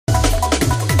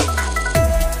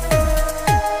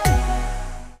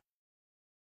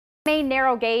Maine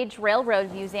Narrow Gauge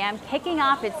Railroad Museum kicking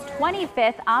off its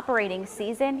 25th operating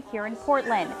season here in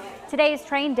Portland. Today's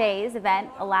Train Days event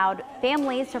allowed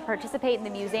families to participate in the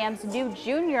museum's new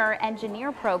Junior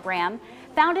Engineer program.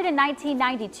 Founded in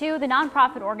 1992, the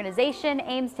nonprofit organization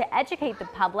aims to educate the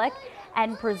public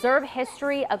and preserve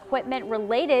history equipment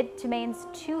related to Maine's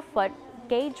 2-foot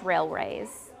gauge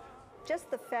railways.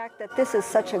 Just the fact that this is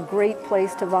such a great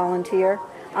place to volunteer.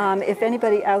 If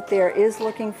anybody out there is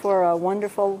looking for a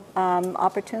wonderful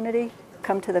opportunity,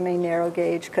 come to the Maine Narrow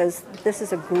Gauge, because this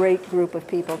is a great group of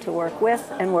people to work with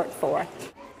and work for.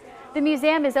 The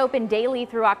museum is open daily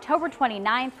through October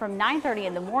 29th from 9:30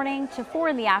 in the morning to 4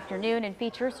 in the afternoon and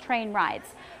features train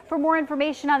rides. For more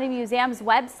information on the museum's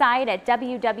website at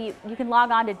you can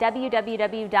log on to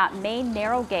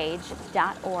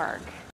www.mainenarrowgauge.org.